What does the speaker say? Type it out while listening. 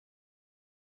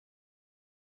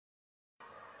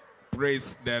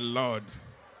Praise the Lord.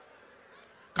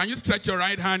 Can you stretch your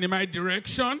right hand in my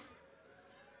direction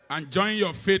and join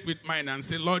your faith with mine and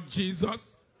say, Lord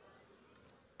Jesus,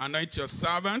 anoint your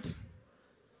servant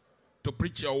to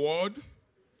preach your word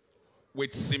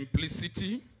with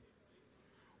simplicity,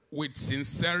 with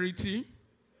sincerity,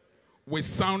 with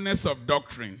soundness of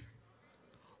doctrine.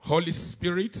 Holy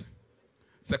Spirit,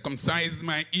 circumcise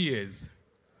my ears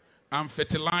and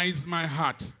fertilize my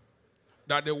heart,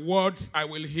 that the words I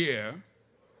will hear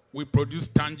will produce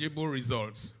tangible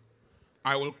results.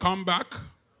 I will come back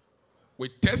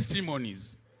with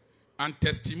testimonies and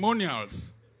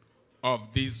testimonials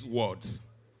of these words.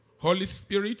 Holy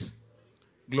Spirit,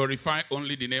 glorify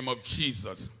only the name of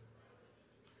Jesus.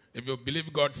 If you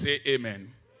believe God, say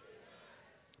amen.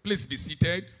 Please be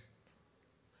seated.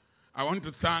 I want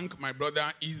to thank my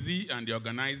brother Easy and the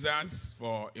organizers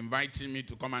for inviting me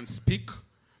to come and speak.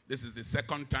 This is the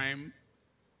second time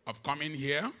of coming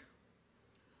here.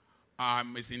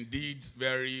 It's indeed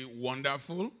very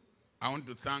wonderful. I want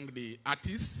to thank the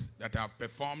artists that have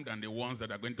performed and the ones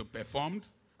that are going to perform.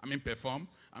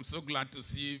 I'm so glad to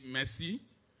see Mercy.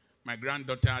 My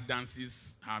granddaughter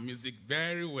dances her music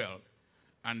very well,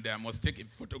 and I must take a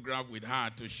photograph with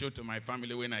her to show to my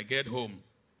family when I get home.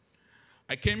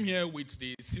 I came here with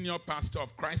the senior pastor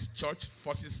of Christ Church,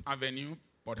 Forces Avenue,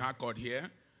 Port Harcourt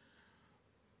here,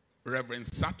 Reverend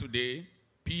Saturday,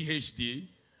 PhD.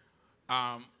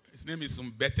 His name is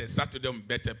Umbete, Saturday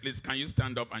Umbete. Please, can you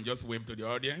stand up and just wave to the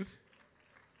audience?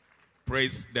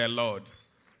 Praise the Lord.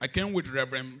 I came with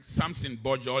Reverend Samson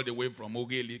Bodge all the way from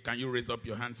Ogeli. Can you raise up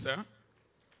your hand, sir?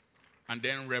 And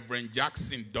then Reverend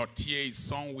Jackson Dottier is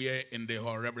somewhere in the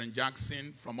hall. Reverend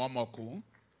Jackson from Omoku.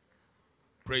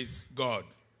 Praise God.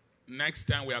 Next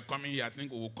time we are coming here, I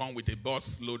think we will come with a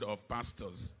bus load of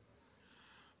pastors.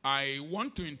 I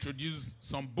want to introduce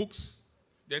some books.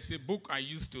 There's a book I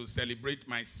used to celebrate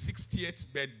my 60th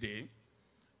birthday,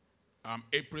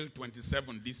 April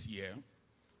 27 this year,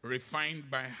 Refined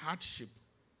by Hardship.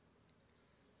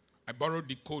 I borrowed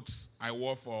the coats I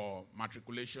wore for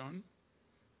matriculation.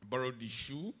 I borrowed the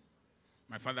shoe.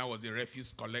 My father was a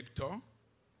refuse collector,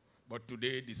 but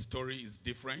today the story is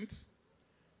different.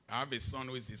 I have a son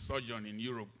who is a surgeon in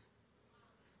Europe.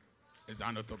 He's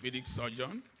an orthopedic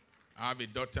surgeon. I have a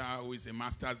daughter who is a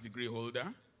master's degree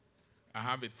holder. I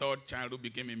have a third child who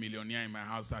became a millionaire in my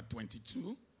house at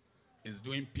 22. He's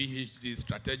doing PhD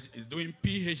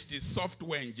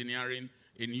software engineering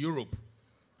in Europe.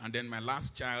 And then my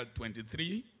last child,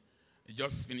 23, he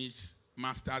just finished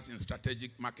master's in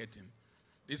strategic marketing.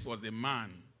 This was a man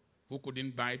who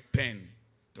couldn't buy pen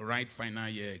to write final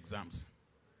year exams.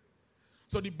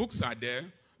 So the books are there.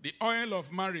 The Oil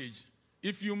of Marriage.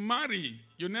 If you marry,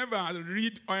 you never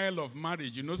read Oil of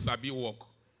Marriage, you know Sabi walk.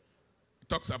 It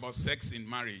talks about sex in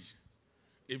marriage.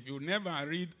 If you never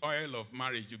read Oil of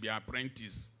Marriage, you'll be an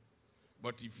apprentice.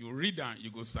 But if you read that,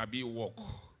 you go Sabi walk.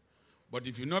 But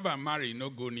if you never marry, you no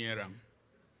go near them.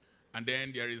 And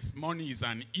then there is Money is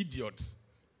an Idiot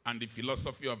and the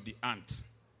Philosophy of the Ant.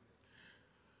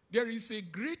 There is a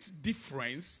great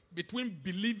difference between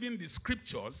believing the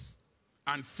scriptures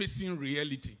and facing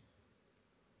reality.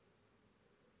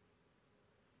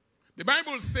 The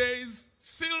Bible says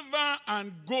silver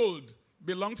and gold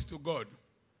belongs to God.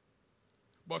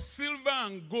 But silver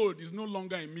and gold is no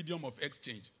longer a medium of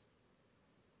exchange.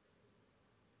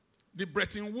 The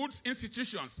Bretton Woods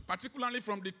institutions, particularly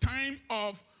from the time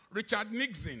of Richard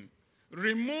Nixon,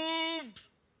 removed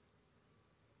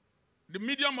the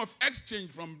medium of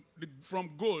exchange from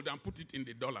gold and put it in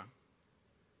the dollar.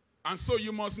 And so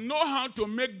you must know how to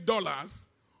make dollars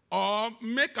or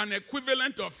make an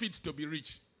equivalent of it to be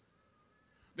rich.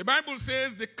 The Bible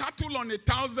says the cattle on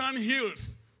 1,000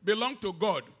 hills belong to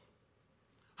God.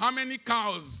 How many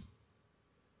cows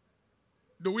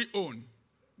do we own?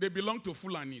 They belong to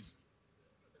Fulanis.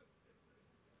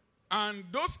 And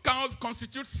those cows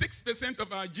constitute 6%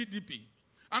 of our GDP.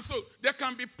 And so there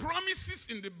can be promises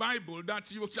in the Bible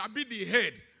that you shall be the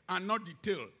head and not the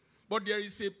tail. But there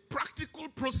is a practical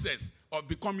process of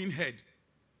becoming head.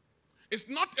 It's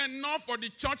not enough for the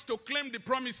church to claim the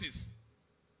promises.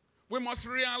 We must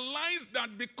realize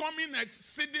that becoming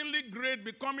exceedingly great,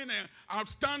 becoming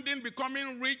outstanding,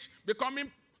 becoming rich,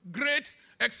 becoming great,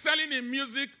 excelling in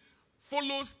music,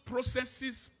 follows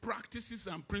processes, practices,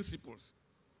 and principles.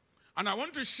 And I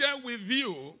want to share with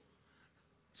you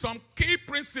some key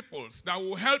principles that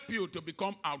will help you to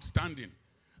become outstanding.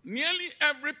 Nearly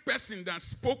every person that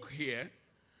spoke here,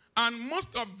 and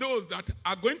most of those that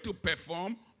are going to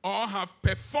perform or have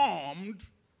performed,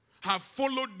 have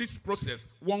followed this process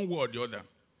one way or the other.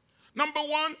 Number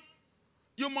one,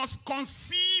 you must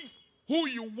conceive who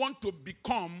you want to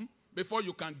become before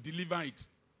you can deliver it.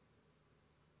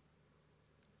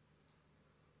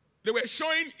 They were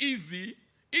showing Easy.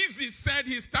 Easy said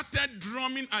he started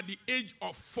drumming at the age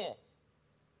of 4.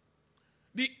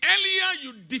 The earlier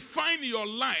you define your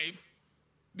life,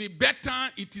 the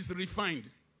better it is refined.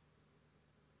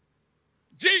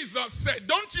 Jesus said,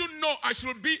 don't you know I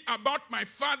should be about my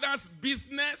Father's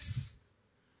business?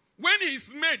 When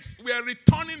his mates were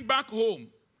returning back home,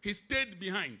 he stayed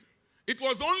behind. It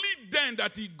was only then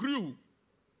that he grew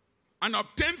and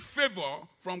obtained favor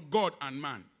from God and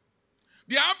man.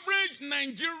 The average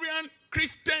Nigerian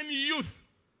Christian youth,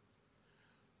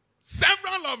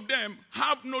 several of them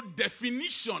have no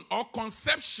definition or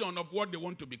conception of what they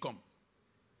want to become.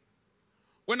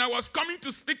 When I was coming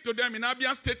to speak to them in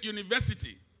Abia State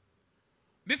University,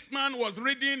 this man was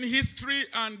reading history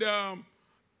and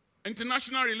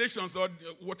international relations or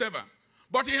whatever.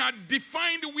 But he had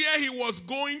defined where he was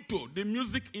going to, the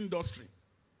music industry.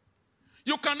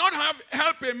 You cannot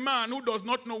help a man who does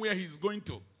not know where he's going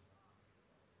to.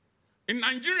 In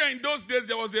Nigeria in those days,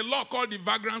 there was a law called the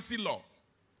vagrancy law.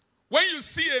 When you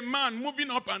see a man moving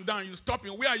up and down, you stop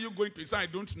him. Where are you going to? He said, I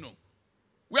don't know.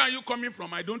 Where are you coming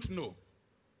from? I don't know.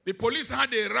 The police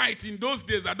had a right in those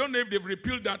days, I don't know if they've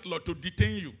repealed that law, to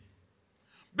detain you.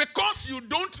 Because you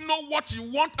don't know what you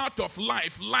want out of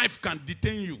life, life can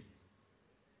detain you.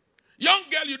 Young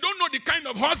girl, you don't know the kind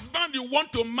of husband you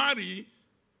want to marry,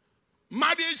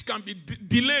 marriage can be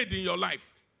delayed in your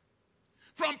life.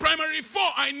 From primary 4,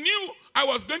 I knew I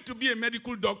was going to be a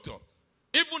medical doctor,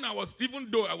 even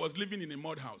though I was living in a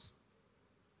mud house.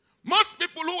 Most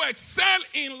people who excel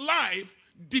in life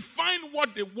define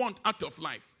what they want out of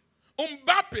life.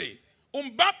 Mbappe,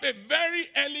 very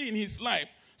early in his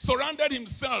life, surrounded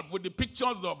himself with the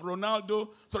pictures of Ronaldo,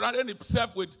 surrounded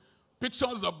himself with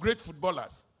pictures of great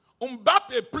footballers.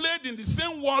 Mbappe played in the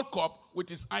same World Cup with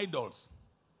his idols.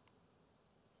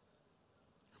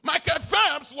 Michael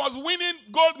Phelps was winning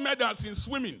gold medals in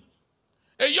swimming.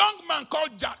 A young man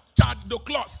called Chad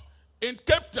Duclos in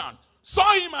Cape Town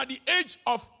saw him at the age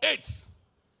of 8.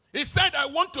 He said, I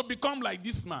want to become like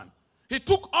this man. He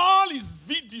took all his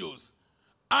videos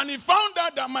and he found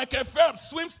out that Michael Phelps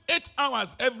swims 8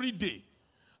 hours every day.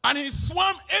 And he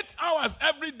swam 8 hours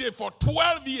every day for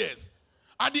 12 years.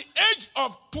 At the age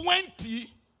of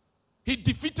 20, he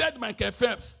defeated Michael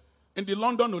Phelps in the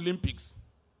London Olympics.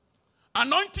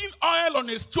 Anointing oil on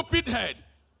a stupid head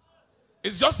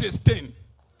is just a stain.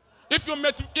 If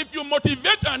you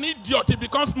motivate an idiot, it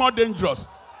becomes more dangerous.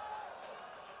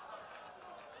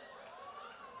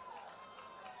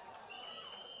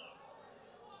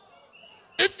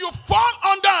 If you fall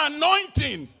under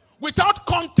anointing without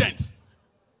content,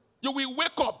 you will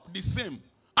wake up the same.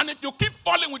 And if you keep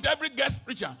falling with every guest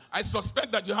preacher, I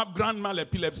suspect that you have grand mal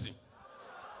epilepsy.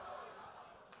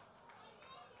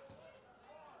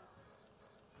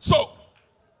 So,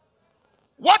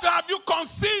 what have you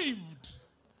conceived?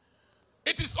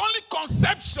 It is only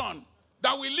conception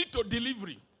that will lead to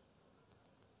delivery.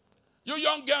 You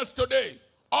young girls today,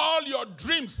 all your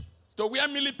dreams to wear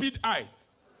millipede eye.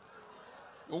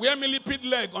 You wear millipede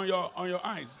leg on your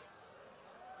eyes.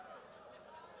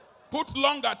 Put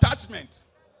long attachment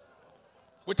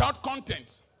without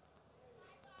content.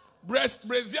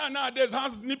 Brazier nowadays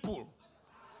has nipple.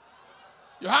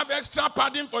 You have extra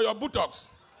padding for your buttocks.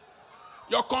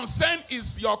 Your concern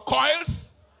is your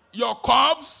coils, your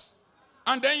curves,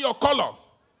 and then your color.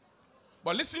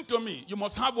 But listen to me, you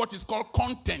must have what is called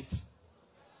content.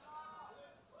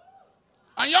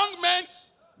 And young men,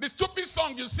 the stupid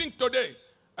song you sing today,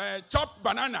 chop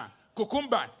banana,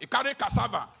 cucumber, it carry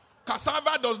cassava.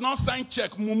 Cassava does not sign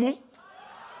check, mumu.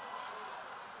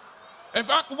 In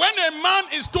fact, when a man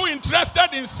is too interested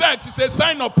in sex, it's a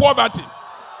sign of poverty.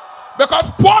 Because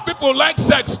poor people like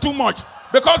sex too much.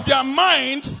 Because their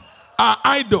minds are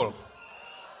idle.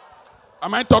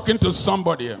 Am I talking to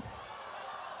somebody here?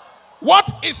 What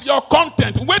is your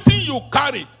content? Waiting you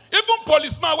carry. Even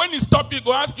policeman, when he stop you,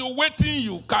 go ask you, waiting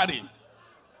you carry.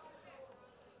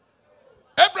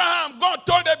 Abraham, God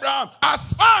told Abraham,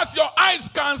 as far as your eyes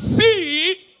can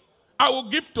see, I will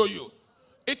give to you.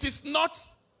 It is not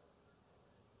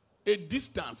a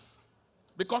distance.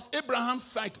 Because Abraham's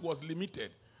sight was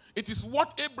limited. It is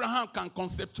what Abraham can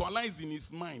conceptualize in his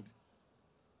mind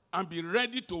and be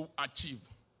ready to achieve.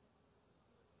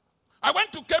 I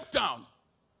went to Cape Town.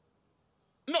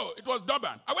 No, it was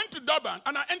Durban. I went to Durban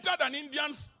and I entered an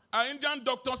Indian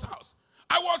doctor's house.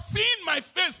 I was seeing my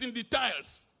face in the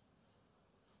tiles.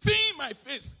 Seeing my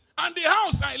face. And the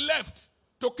house I left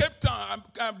to Cape Town,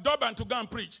 Durban, to go and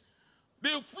preach.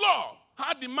 The floor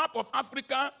had the map of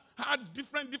Africa, had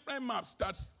different maps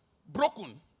that's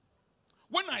broken.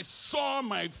 When I saw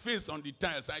my face on the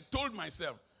tiles, I told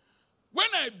myself, when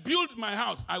I build my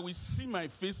house, I will see my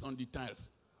face on the tiles.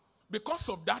 Because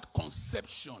of that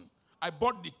conception, I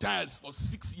bought the tiles for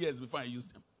 6 years before I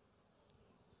used them.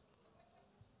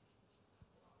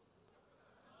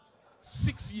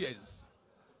 6 years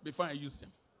before I used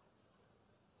them.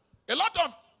 A lot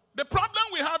of the problem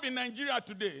we have in Nigeria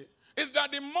today is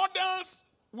that the models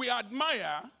we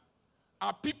admire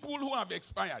are people who have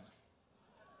expired.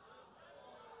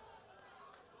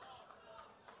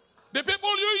 The people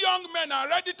you young men are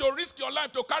ready to risk your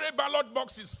life to carry ballot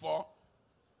boxes for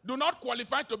do not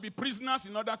qualify to be prisoners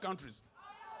in other countries.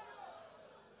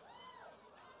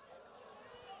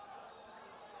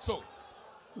 So,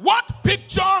 what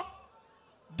picture?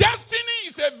 Destiny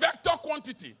is a vector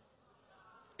quantity.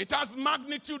 It has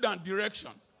magnitude and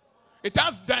direction. It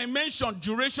has dimension,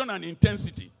 duration, and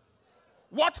intensity.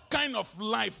 What kind of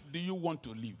life do you want to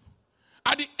live?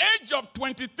 At the age of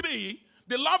 23,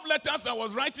 the love letters I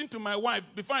was writing to my wife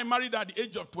before I married her at the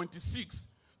age of 26,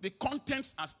 the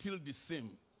contents are still the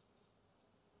same.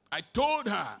 I told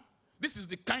her, this is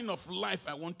the kind of life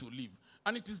I want to live.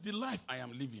 And it is the life I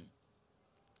am living.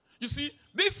 You see,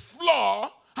 this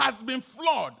flaw has been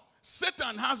flawed.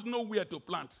 Satan has nowhere to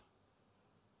plant.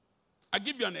 I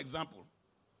give you an example.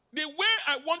 The way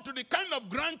I want to, the kind of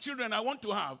grandchildren I want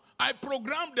to have, I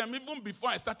programmed them even before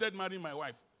I started marrying my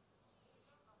wife.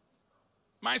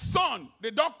 My son, the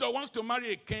doctor, wants to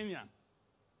marry a Kenyan.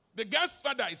 The girl's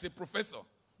father is a professor.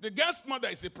 The girl's mother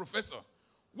is a professor.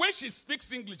 When she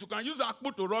speaks English, you can use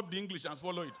Akpu to rub the English and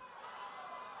swallow it.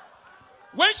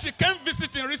 When she came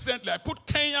visiting recently, I put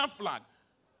Kenyan flag.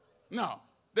 Now,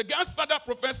 the girl's father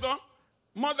professor,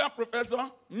 mother professor,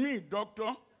 me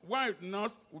doctor, wife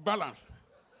nurse, we balance.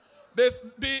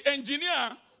 The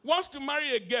engineer wants to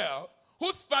marry a girl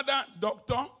whose father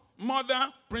doctor, mother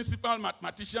principal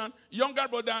mathematician, younger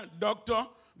brother doctor,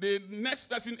 the next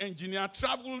person engineer,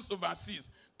 travels overseas.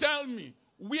 Tell me,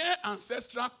 where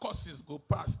ancestral courses go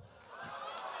past?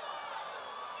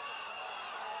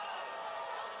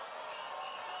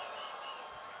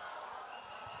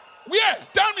 Where?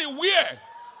 Tell me where.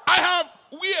 I have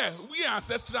where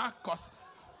ancestral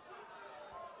courses.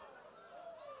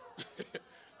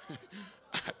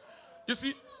 You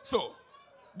see, so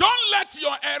don't let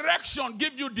your erection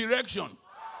give you direction.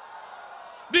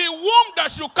 The womb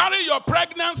that should carry your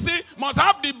pregnancy must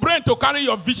have the brain to carry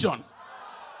your vision.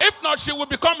 If not, she will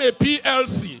become a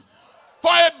PLC.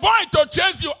 For a boy to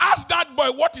chase you, ask that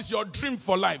boy, what is your dream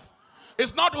for life?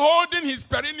 It's not holding his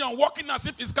perineum, walking as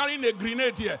if he's carrying a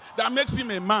grenade here, that makes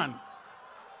him a man.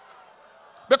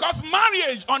 Because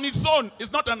marriage on its own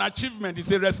is not an achievement,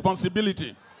 it's a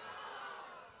responsibility.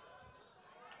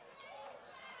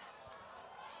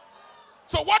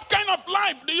 So what kind of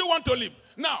life do you want to live?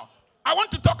 Now, I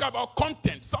want to talk about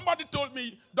content. Somebody told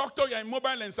me, Doctor, you're a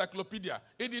mobile encyclopedia.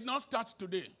 It did not start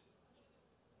today.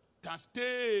 It has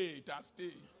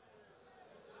stayed.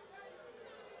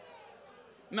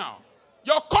 Now,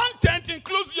 your content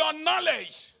includes your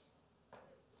knowledge.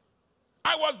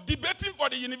 I was debating for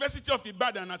the University of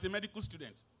Ibadan as a medical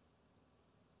student.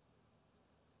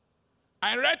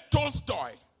 I read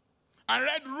Tolstoy. I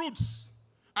read Roots.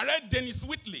 I read Dennis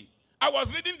Whitley. I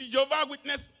was reading the Jehovah's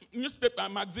Witness newspaper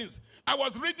magazines. I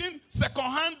was reading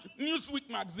second-hand Newsweek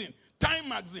magazine, Time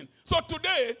magazine. So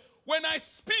today, when I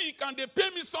speak and they pay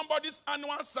me somebody's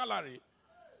annual salary,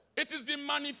 it is the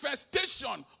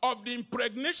manifestation of the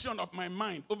impregnation of my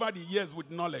mind over the years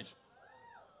with knowledge.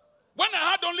 When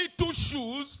I had only 2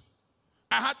 shoes,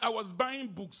 I was buying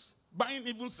books, buying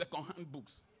even second-hand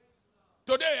books.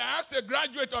 Today, I asked a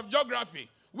graduate of geography,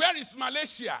 where is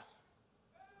Malaysia?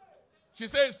 He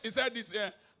said this.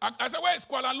 I said, where is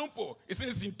Kuala Lumpur? He says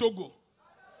it's in Togo.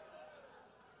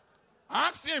 I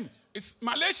asked him, is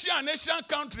Malaysia an Asian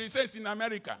country? He says in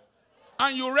America.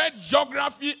 And you read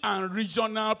geography and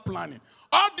regional planning.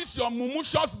 All this your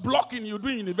mumushous blocking you do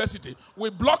in university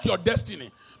will block your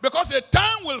destiny. Because a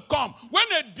time will come when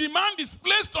a demand is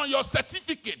placed on your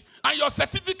certificate and your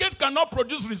certificate cannot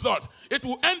produce results. It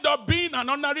will end up being an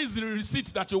honorary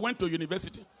receipt that you went to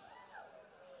university.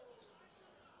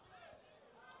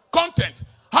 Content.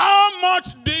 How much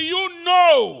do you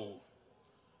know?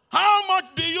 How much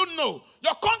do you know?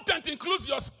 Your content includes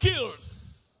your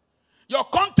skills. Your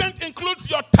content includes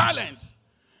your talent.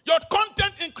 Your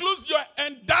content includes your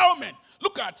endowment.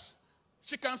 Look at,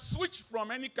 she can switch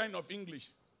from any kind of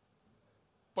English.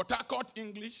 Port Harcourt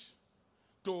English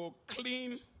to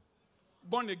clean,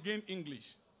 born-again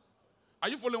English. Are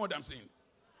you following what I'm saying?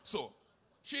 So,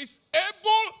 she's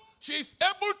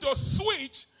able to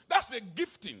switch. That's a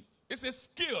gifting. It's a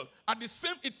skill. At the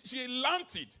same, she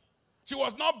learned it. She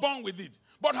was not born with it.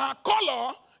 But her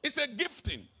color is a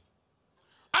gifting.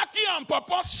 Aki and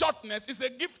Papa's shortness is a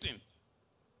gifting.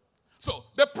 So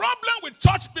the problem with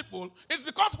church people is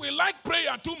because we like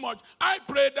prayer too much. I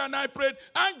prayed,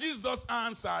 and Jesus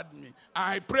answered me.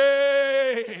 I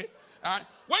pray.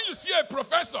 When you see a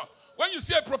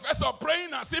professor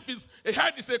praying as if his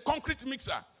head is a concrete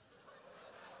mixer.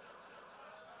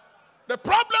 The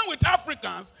problem with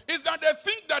Africans is that they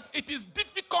think that it is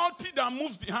difficulty that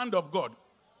moves the hand of God.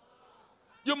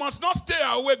 You must not stay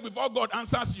awake before God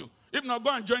answers you. If not,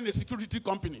 go and join a security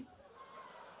company.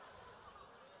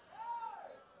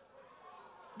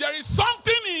 There is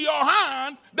something in your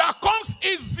hand that comes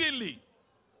easily.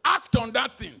 Act on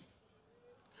that thing.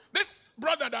 This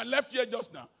brother that left here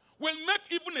just now will make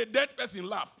even a dead person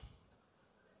laugh.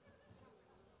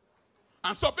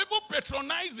 And so people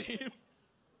patronize him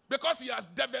because he has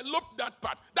developed that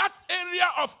part. That area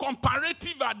of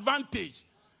comparative advantage.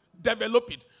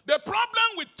 Develop it. The problem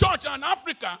with church and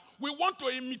Africa, we want to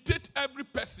imitate every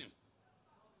person.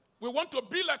 We want to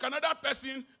be like another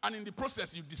person, and in the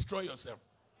process, you destroy yourself.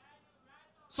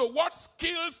 So what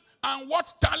skills and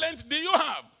what talent do you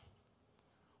have?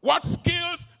 What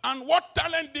skills and what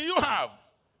talent do you have?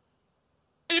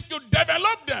 If you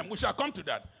develop them, we shall come to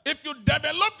that. If you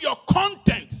develop your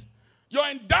content, your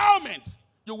endowment,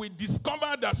 you will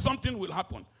discover that something will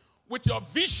happen. With your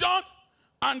vision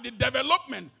and the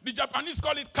development, the Japanese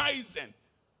call it kaizen,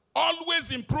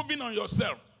 always improving on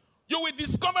yourself. You will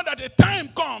discover that a time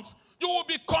comes, you will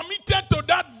be committed to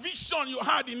that vision you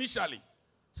had initially.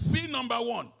 C number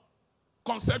 1,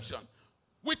 conception.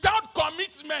 Without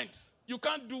commitment, you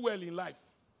can't do well in life.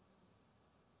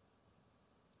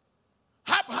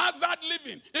 Haphazard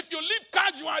living. If you live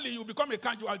casually, you become a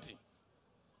casualty.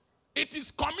 It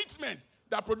is commitment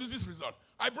that produces results.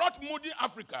 I brought Moody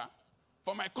Africa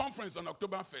for my conference on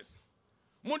October 1st.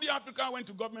 Moody Africa went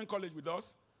to government college with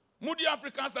us. Moody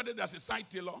Africa started as a site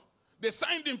tailor. They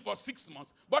signed him for 6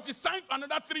 months, but he signed for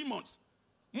another 3 months.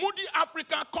 Moody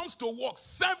Africa comes to work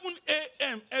 7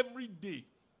 a.m. every day.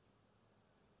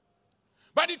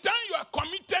 By the time you are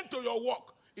committed to your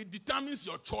work, it determines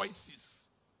your choices.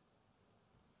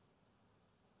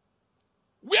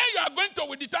 Where you are going to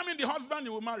will determine the husband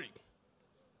you will marry.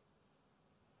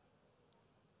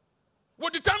 Will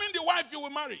determine the wife you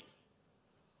will marry.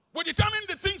 Will determine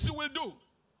the things you will do.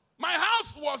 My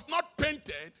house was not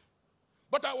painted,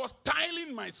 but I was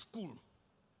tiling my school.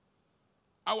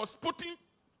 I was putting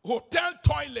hotel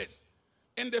toilets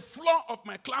in the floor of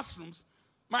my classrooms.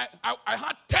 I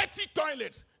had 30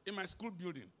 toilets in my school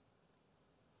building.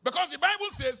 Because the Bible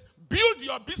says, build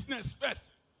your business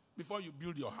first before you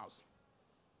build your house.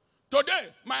 Today,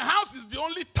 my house is the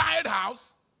only tiled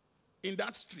house in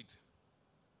that street.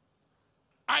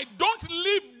 I don't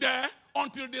live there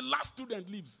until the last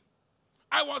student leaves.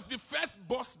 I was the first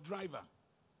bus driver.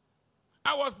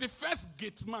 I was the first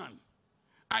gate man.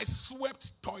 I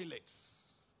swept toilets.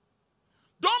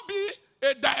 Don't be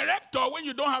a director when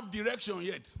you don't have direction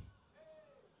yet.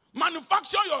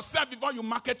 Manufacture yourself before you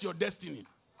market your destiny.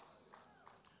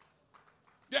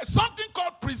 There's something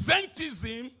called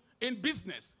presentism in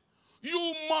business.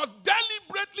 You must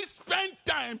deliberately spend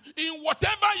time in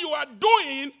whatever you are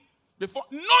doing before.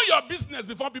 Know your business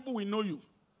before people will know you.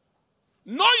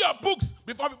 Know your books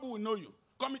before people will know you.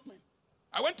 Commitment.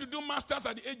 I went to do masters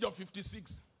at the age of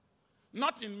 56.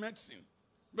 Not in medicine.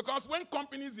 Because when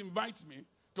companies invite me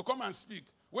to come and speak,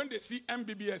 when they see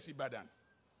MBBS Ibadan,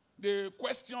 they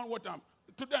question what I'm.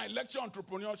 Today I lecture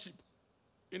entrepreneurship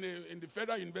in the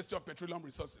Federal University of Petroleum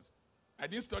Resources. I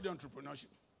didn't study entrepreneurship.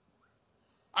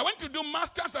 I went to do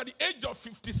masters at the age of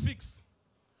 56.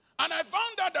 And I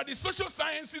found out that the social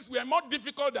sciences were more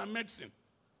difficult than medicine.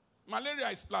 Malaria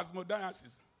is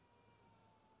plasmodiasis.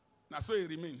 Now so it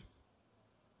remains.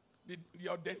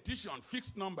 Your dentition,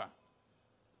 fixed number,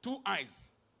 2 eyes,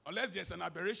 unless there's an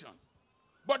aberration.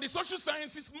 But the social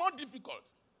science is more difficult.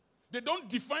 They don't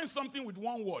define something with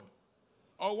one word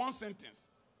or one sentence.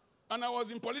 And I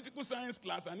was in political science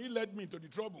class, and he led me into the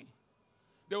trouble.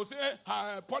 They will say,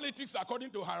 politics,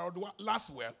 according to Harold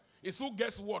Laswell, is who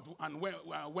gets what and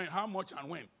when, how much and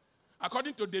when.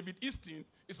 According to David Easton,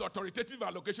 it's authoritative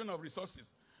allocation of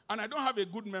resources. And I don't have a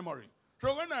good memory.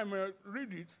 So when I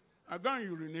read it, I go and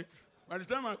urinate. By the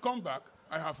time I come back,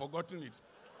 I have forgotten it.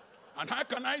 And how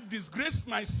can I disgrace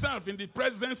myself in the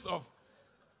presence of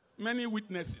many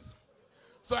witnesses?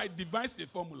 So I devised a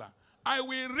formula. I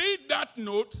will read that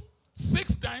note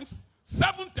 6 times,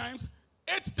 7 times,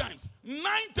 8 times, 9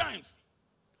 times.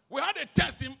 We had a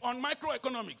test on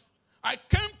microeconomics. I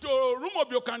came to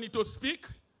Rumobiokani to speak.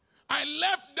 I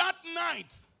left that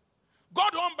night,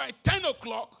 got home by 10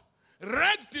 o'clock,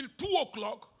 read till 2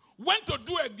 o'clock, went to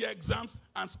do the exams,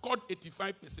 and scored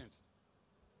 85%.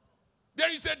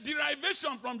 There is a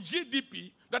derivation from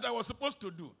GDP that I was supposed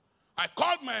to do. I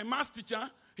called my math teacher.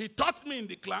 He taught me in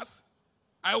the class.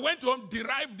 I went home,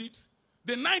 derived it.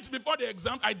 The night before the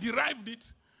exam, I derived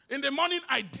it. In the morning,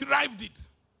 I derived it.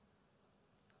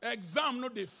 Exam,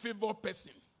 not the favor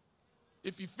person.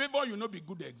 If you favor, you know be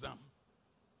good exam.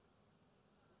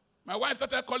 My wife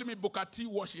started calling me Booker T.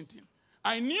 Washington.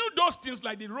 I knew those things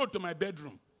like the road to my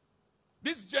bedroom.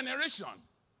 This generation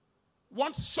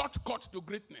wants shortcuts to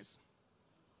greatness.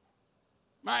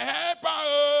 My helper,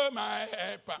 oh, my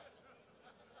helper.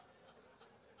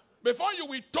 Before you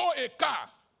will tow a car,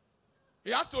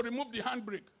 he has to remove the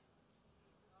handbrake.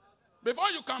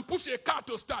 Before you can push a car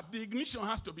to start, the ignition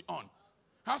has to be on.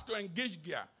 Has to engage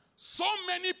gear. So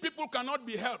many people cannot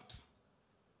be helped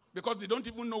because they don't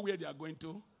even know where they are going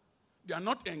to. They are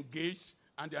not engaged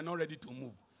and they are not ready to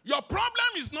move. Your problem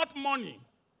is not money.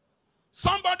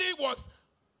 Somebody was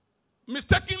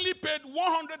mistakenly paid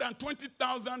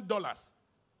 $120,000.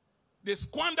 They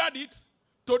squandered it.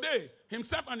 Today,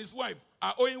 himself and his wife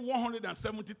are owing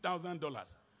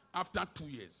 $170,000 after 2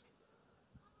 years.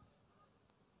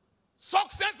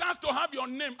 Success has to have your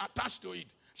name attached to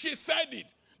it. She said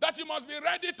it, that you must be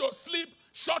ready to sleep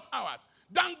short hours.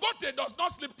 Dangote does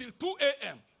not sleep till 2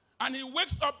 a.m. and he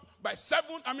wakes up by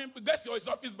 7, gets to his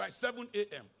office by 7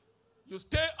 a.m. You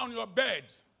stay on your bed.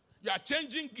 You are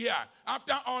changing gear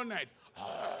after all night.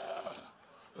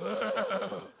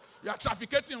 You are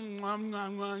trafficking.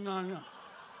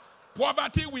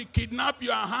 Poverty will kidnap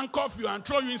you and handcuff you and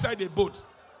throw you inside a boat.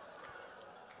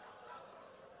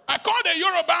 I called a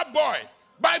Yoruba boy.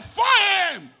 By 4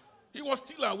 a.m., he was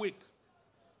still awake.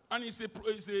 And he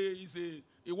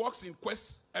works in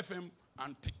Quest FM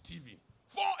and TV.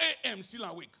 4 a.m., still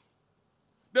awake.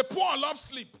 The poor love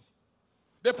sleep.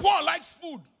 The poor likes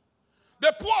food.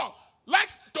 The poor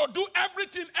likes to do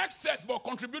everything excess but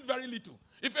contribute very little.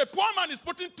 If a poor man is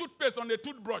putting toothpaste on a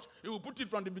toothbrush, he will put it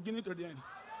from the beginning to the end.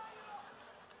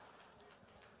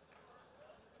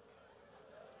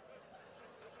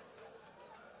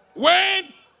 When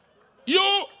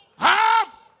you have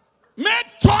made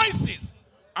choices,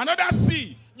 another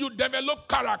C, you develop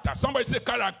character. Somebody say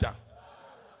character.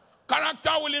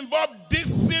 Character will involve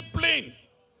discipline,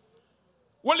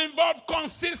 will involve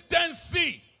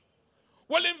consistency,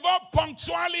 will involve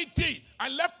punctuality. I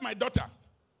left my daughter.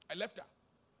 I left her.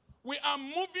 We are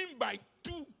moving by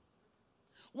 2.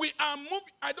 We are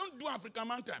moving. I don't do African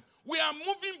man time. We are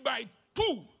moving by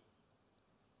 2.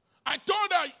 I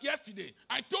told her yesterday.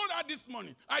 I told her this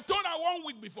morning. I told her 1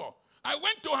 week before. I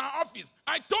went to her office.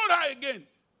 I told her again.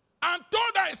 And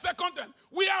told her a second time.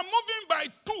 We are moving by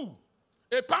 2.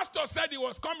 A pastor said he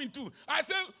was coming too. I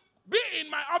said, be in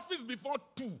my office before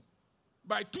 2.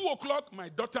 By 2 o'clock, my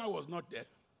daughter was not there.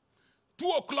 2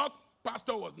 o'clock,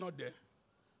 pastor was not there.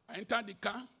 I entered the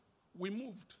car. We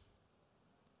moved.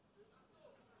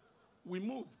 We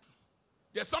moved.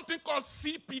 There's something called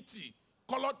CPT,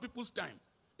 Colored People's Time,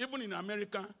 even in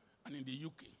America and in the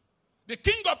UK. The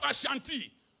king of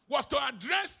Ashanti was to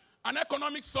address an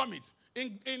economic summit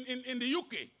in the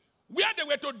UK, where they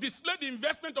were to display the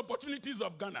investment opportunities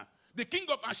of Ghana. The king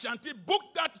of Ashanti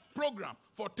booked that program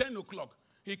for 10 o'clock.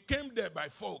 He came there by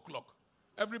 4 o'clock.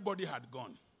 Everybody had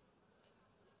gone.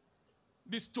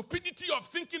 The stupidity of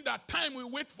thinking that time will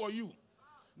wait for you,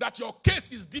 that your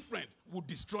case is different, will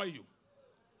destroy you.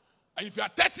 And if you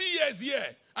are 30 years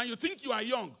here and you think you are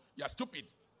young, you are stupid.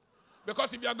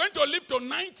 Because if you are going to live to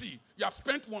 90, you have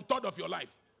spent 1/3 of your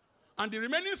life. And the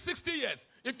remaining 60 years,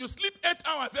 if you sleep 8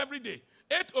 hours every day,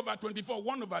 8 over 24,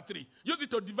 1/3, use it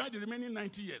to divide the remaining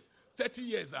 90 years. 30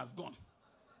 years has gone.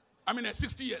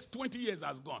 60 years, 20 years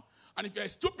has gone. And if you're a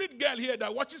stupid girl here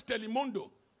that watches Telemundo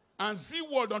and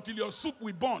Z-World until your soup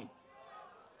will burn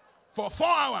for 4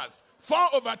 hours,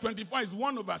 4 over 24 is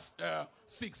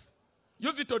 1/6.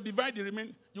 Use it to divide the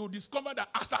remaining. You will discover that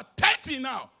as at 30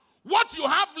 now, what you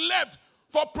have left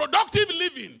for productive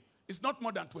living is not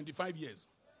more than 25 years.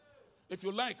 If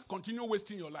you like, continue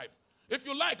wasting your life. If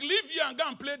you like, leave here and go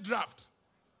and play draft.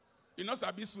 You know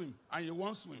Sabi swim, and you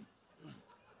won't swim.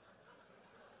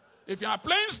 If you are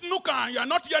playing snooker and you are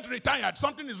not yet retired,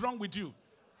 something is wrong with you.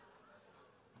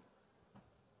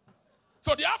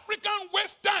 So the African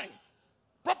waste time.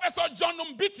 Professor John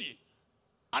Mbiti,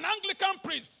 an Anglican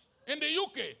priest in the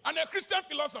UK and a Christian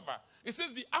philosopher, he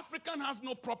says the African has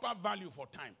no proper value for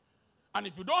time. And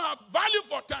if you don't have value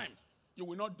for time, you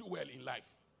will not do well in life.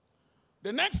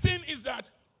 The next thing is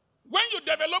that when you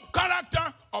develop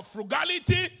character of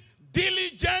frugality,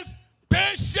 diligence,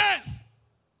 patience,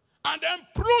 and then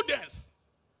prudence,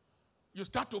 you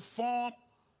start to form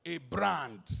a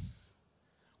brand.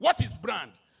 What is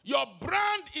brand? Your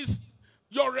brand is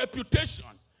your reputation.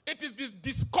 It is the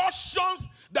discussions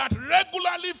that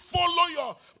regularly follow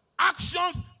your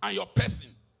actions and your person.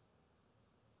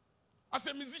 As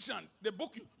a musician, they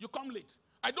book you. You come late.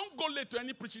 I don't go late to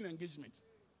any preaching engagement.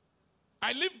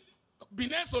 I leave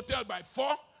Binet's Hotel by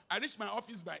 4. I reach my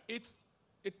office by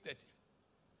 8:30.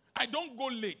 I don't go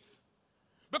late.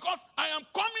 Because I am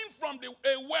coming from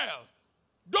a well.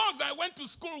 Those I went to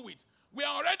school with, we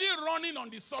are already running on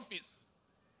the surface.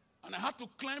 And I had to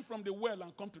climb from the well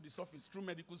and come to the surface through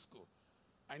medical school.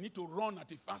 I need to run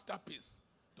at a faster pace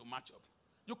to match up.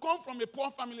 You come from a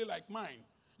poor family like mine.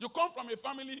 You come from a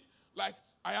family like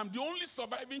I am the only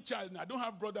surviving child and I don't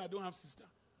have brother, I don't have sister.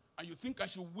 And you think I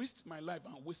should waste my life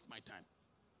and waste my time.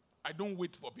 I don't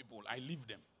wait for people, I leave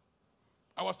them.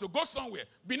 I was to go somewhere.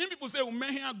 Benin people say,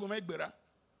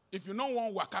 if you know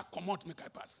one waka, come out, make I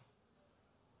pass.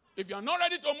 If you are not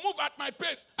ready to move at my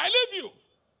pace, I leave you.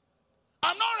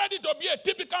 I'm not ready to be a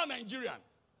typical Nigerian.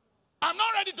 I'm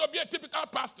not ready to be a typical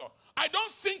pastor. I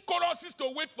don't sing choruses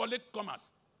to wait for latecomers.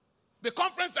 The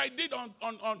conference I did on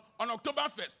October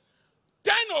 1st,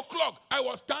 10 o'clock, I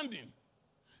was standing.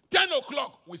 10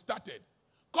 o'clock, we started.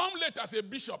 Come late as a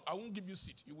bishop, I won't give you a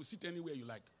seat. You will sit anywhere you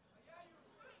like.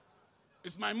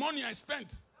 It's my money I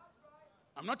spent.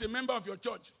 I'm not a member of your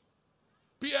church.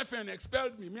 PFN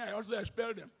expelled me. I also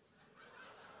expelled them.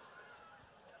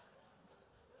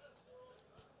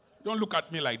 Don't look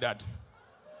at me like that.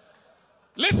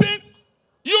 Listen,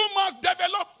 you must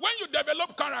develop. When you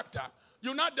develop character,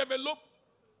 you now develop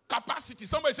capacity.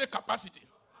 Somebody say capacity.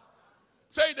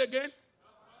 Say it again.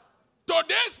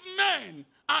 Today's men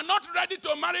are not ready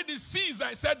to marry the C's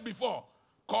I said before.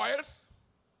 Coils,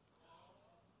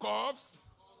 curves,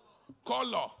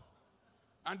 color,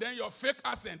 and then your fake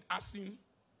accent, asin.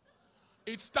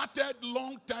 It started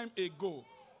long time ago.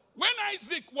 When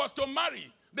Isaac was to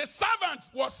marry, the servant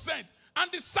was sent, and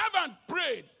the servant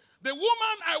prayed. The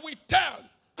woman I will tell,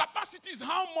 capacity is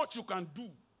how much you can do.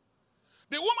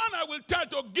 The woman I will tell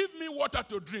to give me water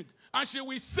to drink, and she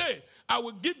will say, I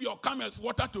will give your camels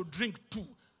water to drink too,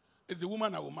 is the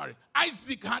woman I will marry.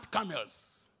 Isaac had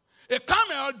camels. A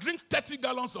camel drinks 30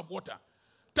 gallons of water.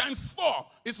 Times 4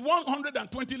 is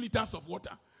 120 liters of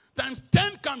water. Times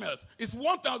 10 camels is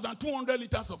 1,200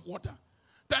 liters of water.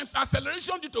 Times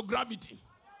acceleration due to gravity.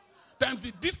 Times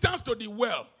the distance to the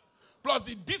well. Plus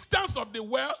the distance of the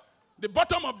well, the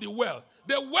bottom of the well.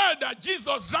 The well that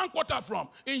Jesus drank water from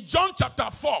in John chapter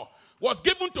 4 was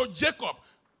given to Jacob.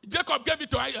 Jacob gave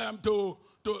it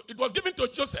it was given to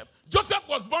Joseph. Joseph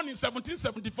was born in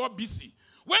 1774 BC.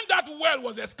 When that well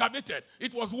was excavated,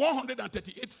 it was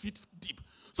 138 feet deep.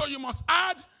 So you must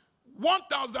add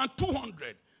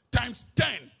 1,200 times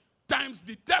 10 times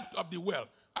the depth of the well.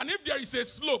 And if there is a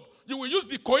slope, you will use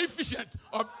the coefficient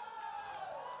of...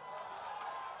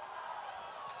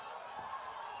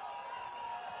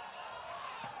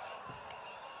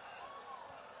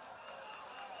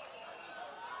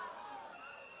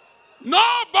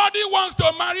 Nobody wants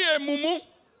to marry a mumu.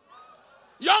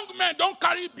 Young men, don't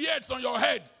carry beards on your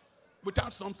head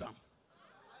without something.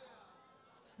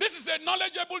 This is a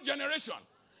knowledgeable generation.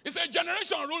 It's a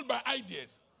generation ruled by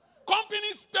ideas.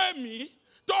 Companies pay me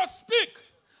to speak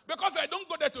because I don't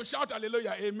go there to shout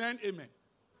hallelujah, amen, amen.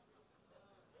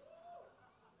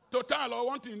 Total or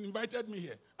one thing invited me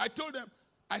here. I told them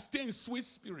I stay in sweet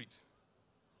spirit.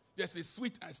 There's a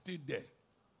suite I stayed there.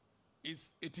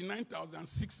 It's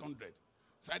 89,600.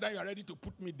 So either you are ready to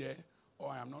put me there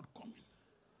or I am not coming.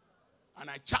 And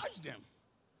I charged them.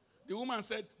 The woman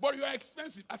said, but you are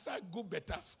expensive. I said, I go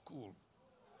better school.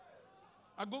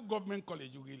 I go government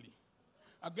college, really.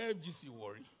 I go FGC,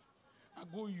 worry. I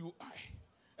go UI.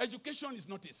 Education is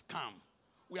not a scam.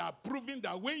 We are proving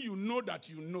that when you know that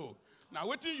you know. Now,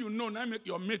 what you know, now make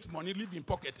your mate money, leave in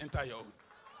pocket, enter your own.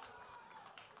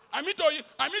 I meet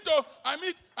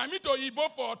Oyibo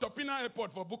for Topina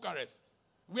Airport for Bucharest.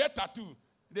 Wear tattoo.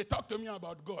 They talk to me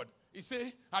about God. He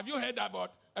say, have you heard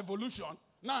about evolution?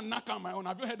 Now I'm knock on my own.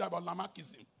 Have you heard about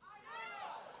Lamarckism?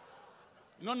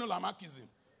 You don't know Lamarckism.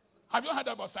 Have you heard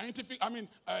about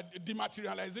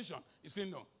dematerialization? He say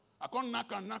no. I can't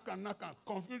knock and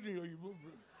confusing you.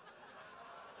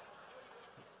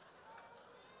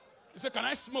 He said, can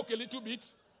I smoke a little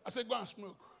bit? I said, go and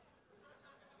smoke.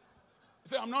 He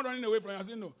said, I'm not running away from you. I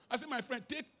said, no. I said, my friend,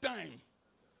 take time.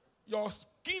 Your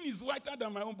skin is whiter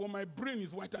than my own, but my brain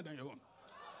is whiter than your own.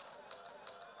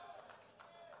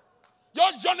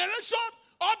 Your generation,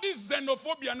 all this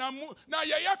xenophobia. Now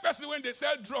you hear person when they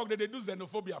sell drugs that they do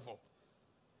xenophobia for.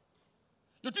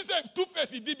 You think say if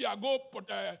Two-Face Idibia go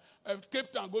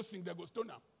Cape Town, go sing, they go stone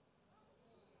now.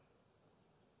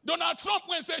 Donald Trump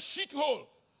when say shit hole.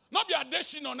 Not be a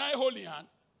dashing on eye hole in hand.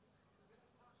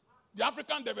 The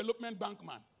African Development Bank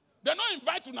man. They don't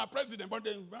invite to our president, but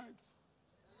they invite.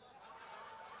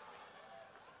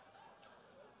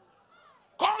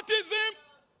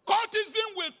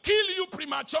 Cultism will kill you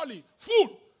prematurely.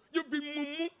 Fool, you be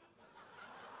mumu.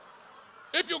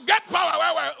 If you get power,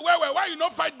 why you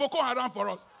not fight Boko Haram for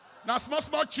us? Now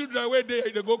small children where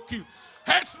they go kill.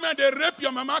 Headsmen, they rape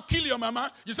your mama, kill your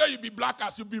mama. You say you be black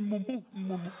ass, you be mumu.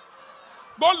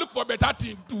 Go look for better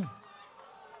thing too.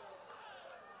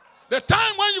 The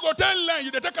time when you go tell land,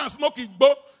 you take and smoke it,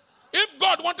 but if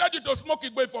God wanted you to smoke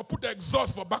it, but put the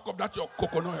exhaust for back of that your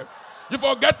coconut head. You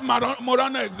forget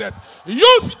Morana exist.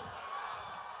 Use.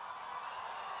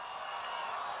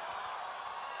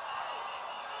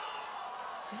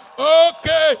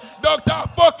 Okay, Dr.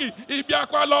 Apoki,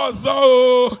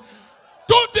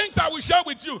 two things I will share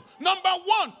with you. Number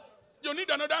one, you need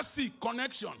another C,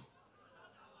 connection.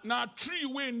 Now, tree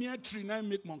way near tree, now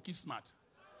make monkey smart.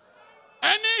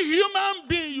 Any human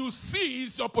being you see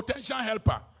is your potential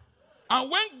helper. And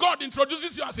when God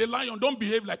introduces you as a lion, don't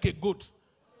behave like a goat.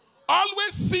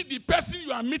 Always see the person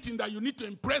you are meeting that you need to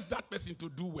impress that person to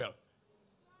do well.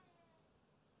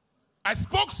 I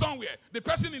spoke somewhere. The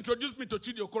person introduced me to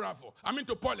Chidi Okorafor.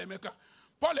 To Paul Emeka.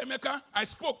 Paul Emeka, I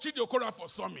spoke. Chidi Okorafor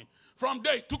saw me. From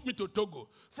there, he took me to Togo.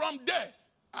 From there,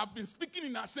 I've been speaking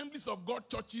in assemblies of God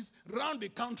churches around the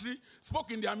country,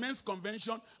 spoke in their men's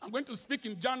convention. I'm going to speak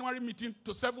in January meeting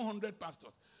to 700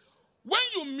 pastors. When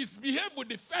you misbehave with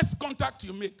the first contact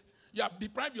you make, you have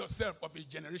deprived yourself of a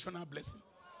generational blessing.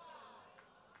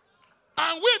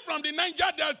 And we from the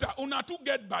Niger Delta, una too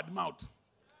get bad mouth.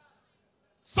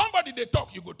 Somebody they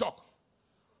talk, you go talk.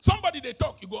 Somebody they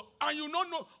talk, you go. And you don't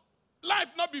know,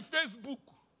 life not be Facebook.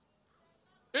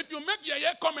 If you make your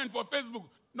comment for Facebook,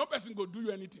 no person go do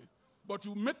you anything. But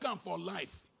you make them for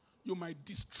life, you might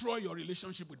destroy your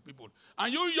relationship with people.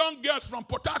 And you young girls from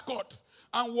Port Harcourt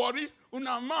and worry,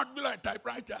 una mouth be like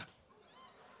typewriter.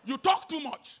 You talk too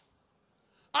much.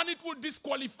 And it will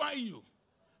disqualify you.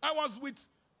 I was with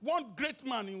one great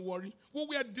man in Warri who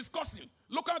we were discussing,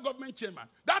 local government chairman.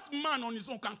 That man on his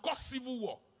own can cause civil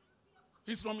war.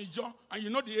 He's from Ijo, and you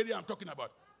know the area I'm talking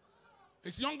about.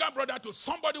 His younger brother to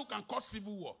somebody who can cause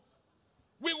civil war.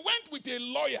 We went with a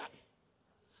lawyer,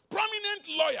 prominent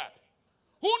lawyer,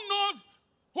 who knows,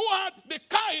 who had the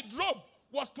car he drove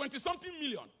was 20-something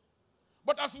million.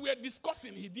 But as we were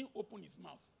discussing, he didn't open his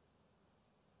mouth.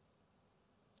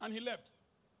 And he left.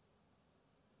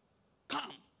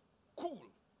 Calm, cool.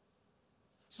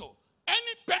 So,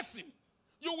 any person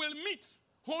you will meet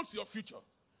holds your future.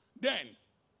 Then,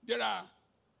 there are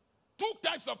two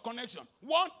types of connection.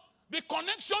 One, the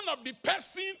connection of the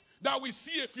person that will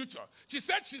see a future. She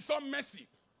said she saw mercy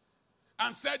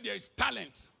and said there is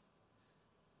talent.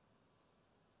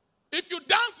 If you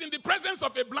dance in the presence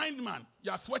of a blind man,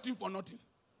 you are sweating for nothing.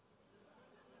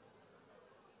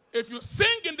 If you sing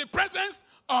in the presence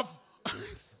of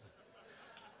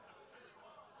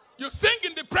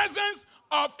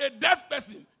a deaf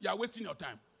person, you are wasting your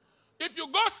time. If you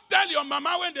go tell your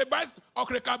mama when they buy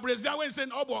okreka brazier, when you say,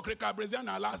 oh, okreka brazier,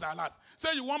 alas.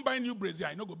 Say you won't buy new brazier,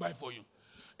 I no go buy for you.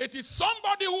 It is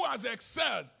somebody who has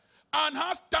excelled and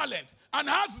has talent and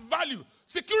has value.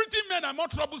 Security men are more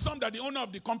troublesome than the owner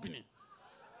of the company.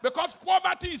 Because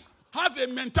poverty has a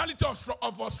mentality of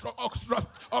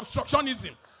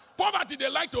obstructionism. Poverty, they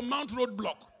like to mount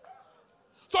roadblock.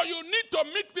 So you need to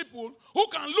meet people who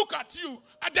can look at you,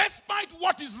 and despite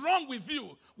what is wrong with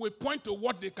you, will point to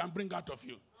what they can bring out of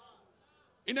you.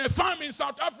 In a farm in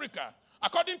South Africa,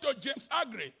 according to James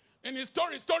Agri, in his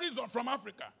stories from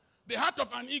Africa, the heart of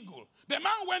an eagle, the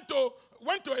man went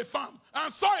to a farm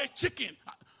and saw a chicken.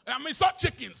 Saw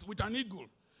chickens with an eagle.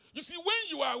 You see, when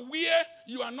you are where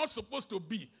you are not supposed to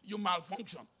be, you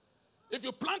malfunction. If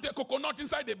you plant a coconut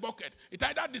inside a bucket, it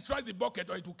either destroys the bucket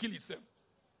or it will kill itself.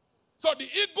 So the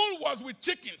eagle was with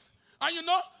chickens. And you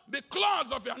know, the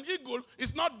claws of an eagle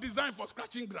is not designed for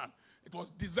scratching ground. It was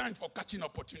designed for catching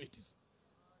opportunities.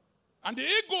 And the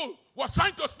eagle was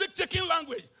trying to speak chicken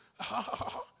language.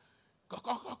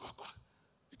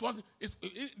 The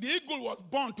eagle was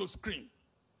born to scream.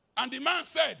 And the man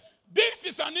said, this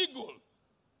is an eagle.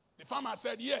 The farmer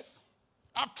said, yes.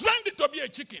 I've trained it to be a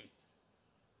chicken.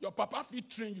 Your papa fit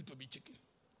train you to be chicken.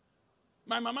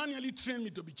 My mama nearly trained me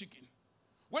to be chicken.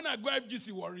 When I go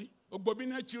FGC Warri,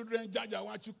 Ogbobina children, Jaja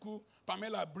Wachuku,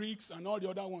 Pamela Briggs, and all the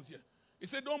other ones here, he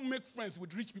said, don't make friends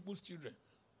with rich people's children.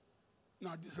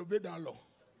 Now, disobey that law.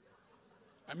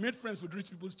 I made friends with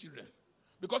rich people's children.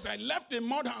 Because I left a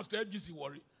mud house to FGC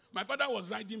Warri. My father was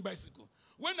riding bicycle.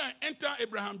 When I enter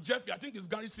Abraham Jeffy, I think it's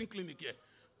Garrison Clinic here,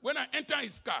 When I enter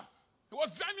his car, he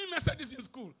was driving Mercedes in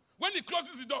school. When he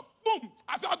closes the door, boom,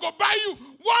 I said, I'll go buy you.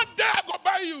 One day I'll go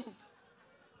buy you.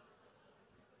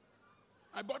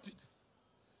 I bought it.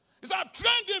 He said, I've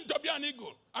trained him to be an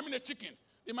eagle. I mean a chicken.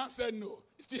 The man said, no,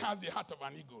 he still has the heart of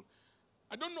an eagle.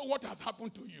 I don't know what has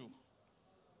happened to you.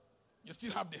 You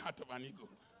still have the heart of an eagle.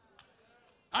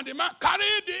 And the man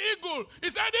carried the eagle. He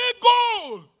said,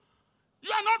 eagle,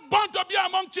 you are not born to be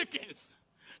among chickens.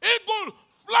 Eagle,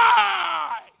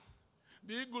 fly.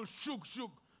 The eagle shook,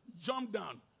 jumped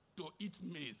down to eat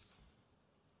maize.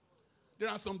 There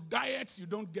are some diets you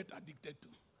don't get addicted to.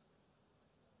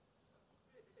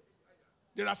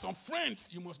 There are some friends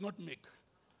you must not make.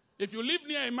 If you live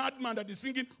near a madman that is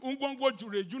singing, Ungongo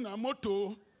Jurejuna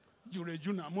Moto,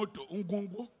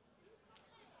 Ungongo.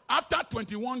 After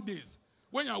 21 days,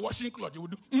 when you are washing clothes, you will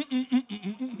do,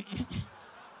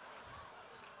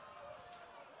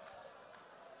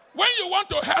 When you want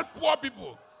to help poor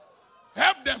people,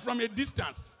 help them from a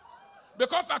distance.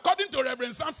 Because according to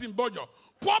Reverend Samson Bojo,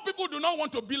 poor people do not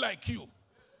want to be like you.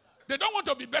 They don't want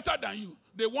to be better than you.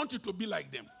 They want you to be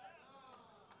like them.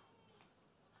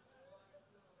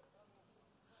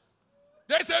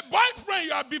 There's a boyfriend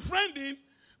you are befriending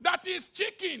that is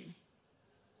chicken.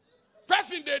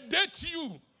 Person, they date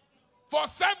you for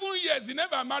 7 years, he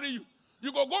never marry you.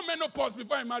 You go menopause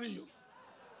before I marry you.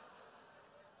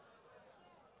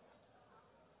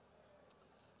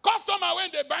 Customer, when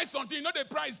they buy something, you know the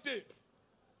price stay.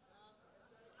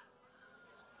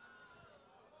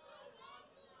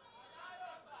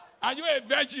 Are you a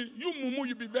virgin? You mumu,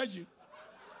 you be virgin.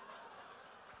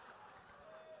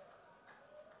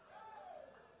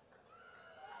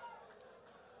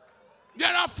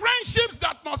 There are friendships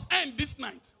that must end this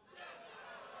night.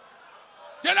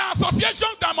 There are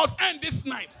associations that must end this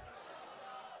night.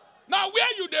 Now, where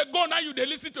you they go, now you they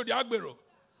listen to the Agbero.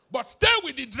 But stay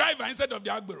with the driver instead of the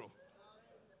Agbero.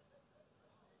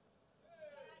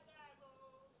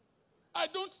 I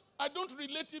don't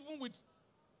relate even with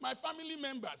my family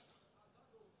members.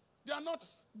 They are not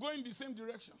going the same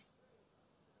direction.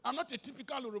 I'm not a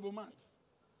typical Orobo man.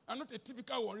 I'm not a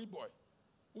typical worry boy.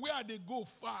 Where they go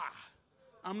far,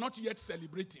 I'm not yet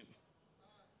celebrating.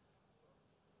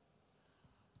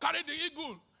 Carry the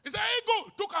eagle. He said,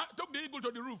 eagle. Took the eagle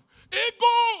to the roof.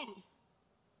 Eagle.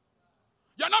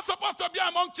 You're not supposed to be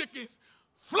among chickens.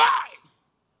 Fly.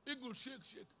 Eagle, shake.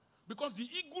 Because the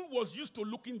eagle was used to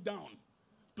looking down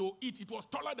to eat. It was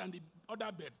taller than the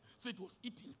other bird. So it was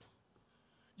eating.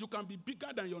 You can be bigger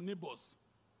than your neighbors,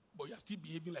 but you're still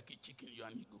behaving like a chicken. You're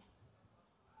an eagle.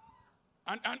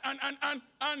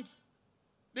 And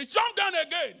they jump down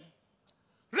again.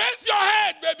 Raise your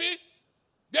head, baby.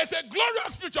 There's a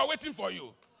glorious future waiting for you.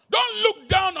 Don't look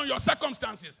down on your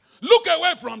circumstances. Look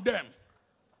away from them.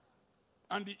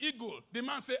 And the eagle, the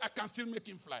man said, I can still make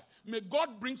him fly. May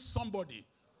God bring somebody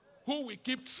who will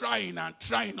keep trying and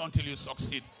trying until you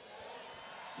succeed.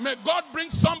 May God bring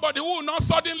somebody who will not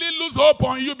suddenly lose hope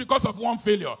on you because of one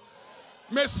failure.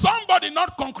 May somebody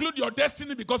not conclude your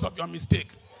destiny because of your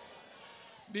mistake.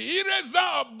 The eraser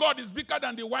of God is bigger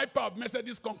than the wiper of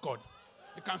Mercedes Concord.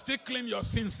 It can still clean your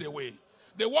sins away.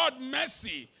 The word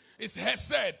mercy is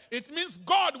hesed. It means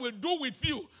God will do with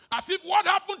you as if what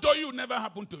happened to you never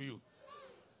happened to you.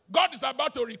 God is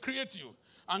about to recreate you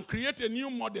and create a new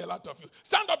model out of you.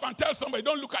 Stand up and tell somebody,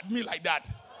 don't look at me like that.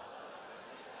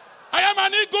 I am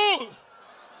an eagle.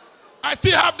 I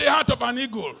still have the heart of an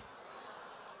eagle.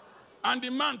 And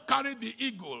the man carried the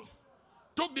eagle,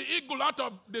 took the eagle out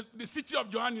of the city of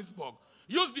Johannesburg,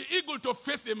 used the eagle to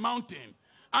face a mountain.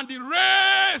 And the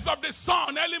rays of the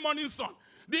sun, early morning sun,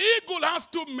 the eagle has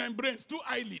two membranes, two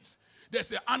eyelids.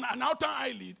 There's an outer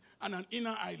eyelid and an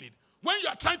inner eyelid. When you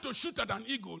are trying to shoot at an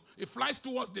eagle, it flies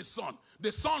towards the sun.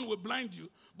 The sun will blind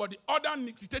you, but the other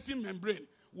nictitating membrane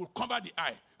will cover the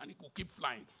eye, and it will keep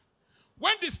flying.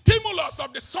 When the stimulus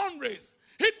of the sun rays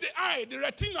hit the eye, the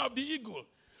retina of the eagle,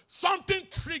 something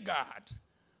triggered.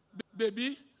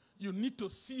 Baby, you need to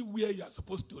see where you are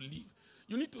supposed to live.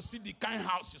 You need to see the kind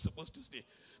house you're supposed to stay.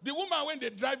 The woman, when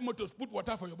they drive motors, put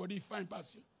water for your body, fine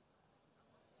past you.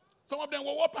 Some of them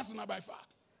will walk past you by far.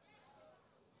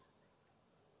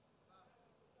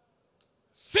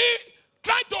 See,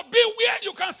 try to be where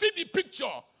you can see the picture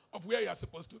of where you are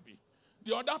supposed to be.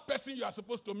 The other person you are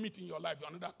supposed to meet in your life,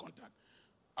 another contact.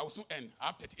 I will soon end. I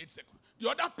have 38 seconds. The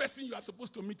other person you are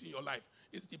supposed to meet in your life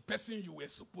is the person you were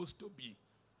supposed to be.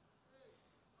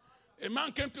 A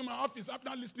man came to my office after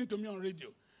listening to me on radio.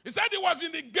 He said he was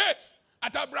in the gate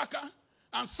at Abraka,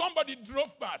 and somebody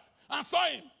drove past and saw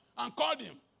him and called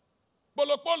him.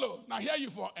 Polo, now hear you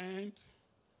for end.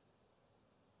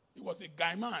 He was a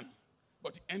guy man,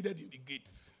 but he ended in the gate.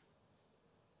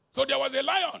 So there was a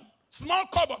lion, small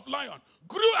cub of lion,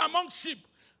 grew among sheep,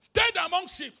 stayed among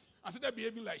sheep, and started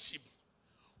behaving like sheep.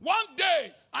 One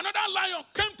day, another lion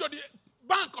came to the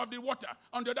bank of the water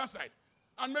on the other side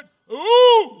and made,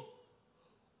 ooh!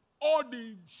 All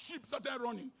the sheep started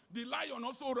running. The lion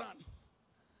also ran.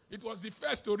 It was the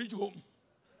first to reach home.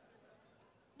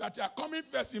 That you are coming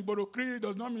first in Borokri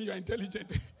does not mean you are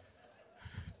intelligent.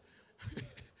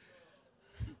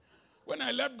 When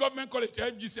I left government college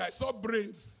FGC, I saw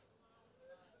brains.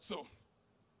 So,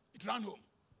 it ran home.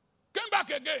 Came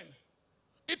back again.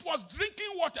 It was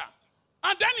drinking water.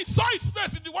 And then it saw its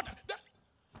face in the water. Then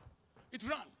it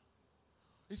ran.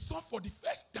 It saw for the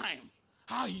first time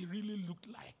how he really looked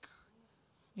like.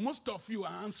 Most of you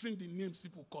are answering the names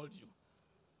people called you.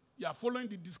 You are following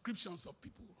the descriptions of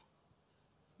people.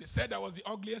 They said I was the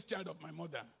ugliest child of my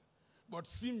mother. But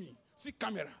see me, see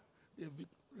camera.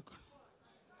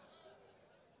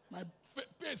 My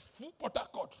face, full Port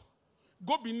Harcourt.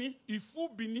 Go Bini,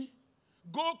 Ifu Bini.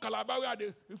 Go Calabar, where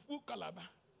they Ifu Calabar.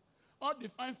 All the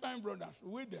fine brothers,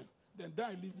 wait them. Then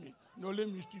die, leave me. No, let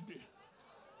me still there.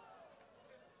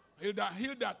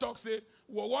 Hilda talk, say,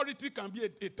 warriority can be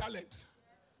a talent.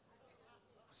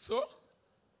 So,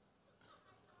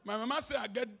 my mama say I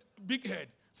get big head.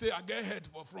 Say I get head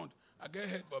for front. I get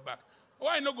head for back.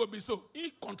 Why not go be so?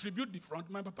 He contribute the front,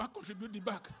 my papa contribute the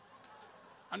back.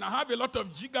 And I have a lot of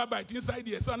gigabyte inside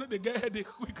here, so I know they get headache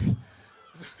quick.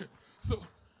 So,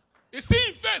 you see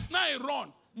him first, now he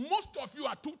run. Most of you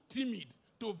are too timid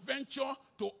to venture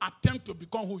to attempt to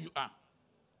become who you are.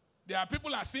 There are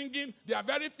people are singing, there are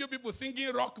very few people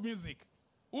singing rock music.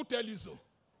 Who tell you so?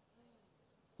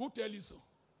 Who tell you so?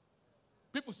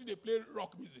 People see they play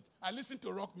rock music. I listen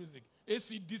to rock music.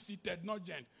 AC/DC, Ted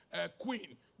Nugent,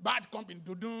 Queen, Bad Company,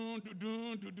 do.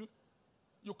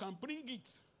 You can bring it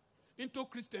into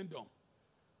Christendom.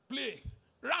 Play.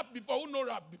 Rap before. Who know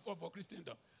rap before for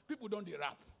Christendom? People don't they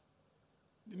rap.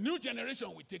 The new generation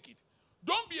will take it.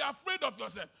 Don't be afraid of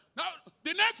yourself. Now,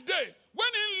 the next day, when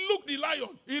he looked the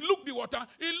lion, he looked the water,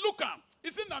 he looked him.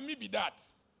 He said, "Not me be that."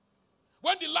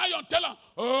 When the lion tell him,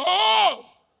 "Oh!"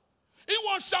 He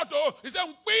won't shout, "Oh!" He said,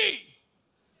 "We!"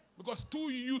 Because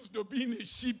too used to being a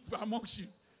sheep among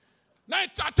sheep. Now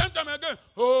it's attempt them again.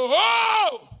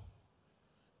 "Oh!"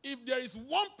 If there is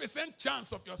 1%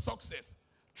 chance of your success,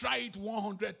 try it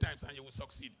 100 times and you will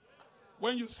succeed.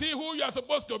 When you see who you are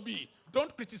supposed to be,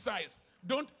 don't criticize,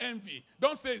 don't envy,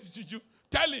 don't say it's juju.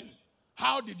 Tell him,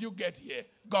 how did you get here?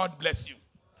 God bless you.